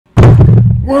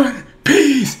One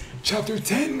Piece, chapter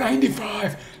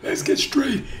 1095. Let's get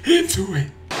straight into it.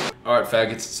 Alright,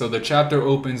 faggots, so the chapter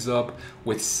opens up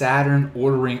with Saturn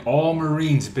ordering all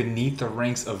Marines beneath the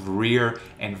ranks of Rear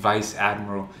and Vice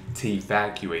Admiral to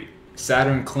evacuate.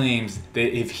 Saturn claims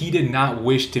that if he did not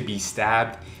wish to be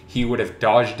stabbed, he would have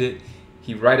dodged it.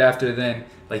 He right after then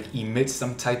emits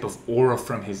some type of aura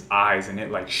from his eyes, and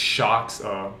it shocks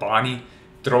Bonnie,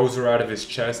 throws her out of his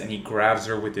chest, and he grabs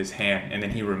her with his hand, and then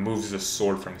he removes the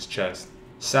sword from his chest.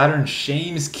 Saturn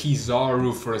shames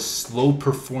Kizaru for a slow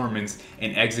performance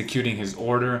in executing his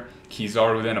order.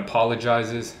 Kizaru then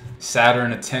apologizes.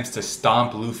 Saturn attempts to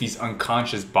stomp Luffy's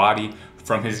unconscious body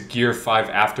from his Gear 5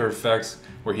 After Effects,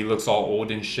 where he looks all old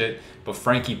and shit, but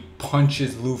Franky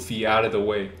punches Luffy out of the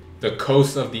way. The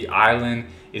coast of the island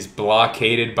is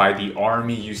blockaded by the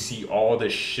army. You see all the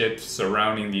ships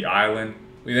surrounding the island.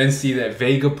 We then see that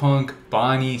Vegapunk,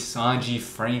 Bonnie, Sanji,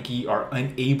 Franky are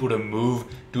unable to move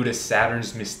due to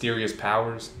Saturn's mysterious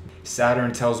powers.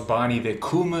 Saturn tells Bonnie that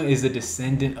Kuma is a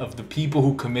descendant of the people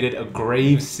who committed a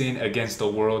grave sin against the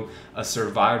world, a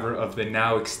survivor of the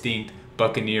now extinct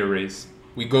Buccaneer race.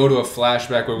 We go to a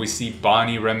flashback where we see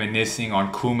Bonnie reminiscing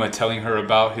on Kuma telling her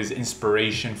about his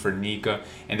inspiration for Nika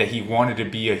and that he wanted to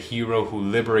be a hero who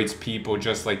liberates people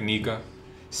just like Nika.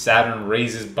 Saturn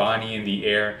raises Bonnie in the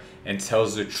air and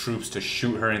tells the troops to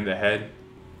shoot her in the head.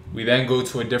 We then go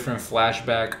to a different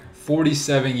flashback.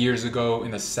 47 years ago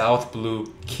in the South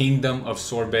Blue Kingdom of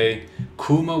Sorbet,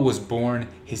 Kuma was born.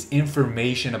 His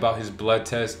information about his blood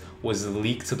test was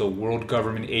leaked to the world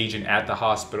government agent at the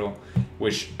hospital,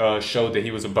 which showed that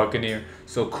he was a buccaneer.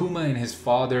 So Kuma and his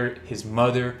father, his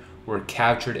mother, were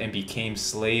captured and became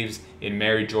slaves in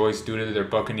Mary Joyce due to their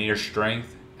buccaneer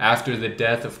strength. After the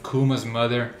death of Kuma's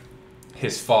mother,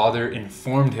 his father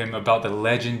informed him about the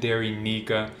legendary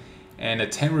Nika, and a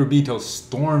Tenryubito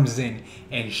storms in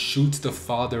and shoots the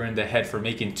father in the head for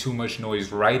making too much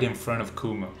noise right in front of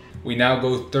Kuma. We now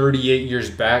go 38 years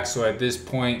back, so at this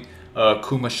point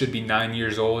Kuma should be 9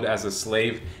 years old as a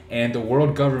slave, and the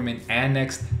world government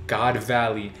annexed God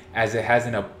Valley as it has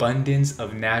an abundance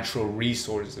of natural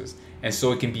resources, and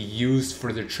so it can be used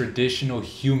for the traditional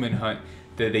human hunt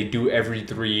that they do every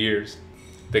 3 years.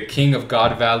 The king of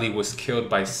God Valley was killed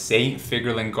by Saint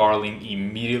Figurlin Garling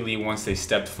immediately once they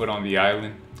stepped foot on the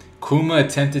island. Kuma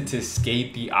attempted to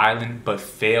escape the island but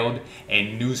failed,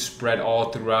 and news spread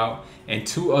all throughout, and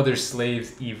two other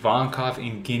slaves, Ivankov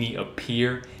and Guinea,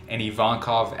 appear, and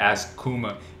Ivankov asks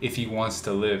Kuma if he wants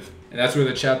to live. And that's where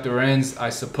the chapter ends.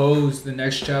 I suppose the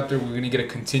next chapter we're going to get a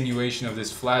continuation of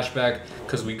this flashback,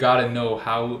 because we got to know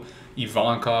how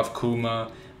Ivankov,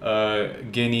 Kuma,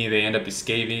 Guinea, they end up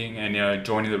escaping and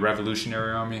joining the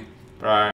revolutionary army. All right.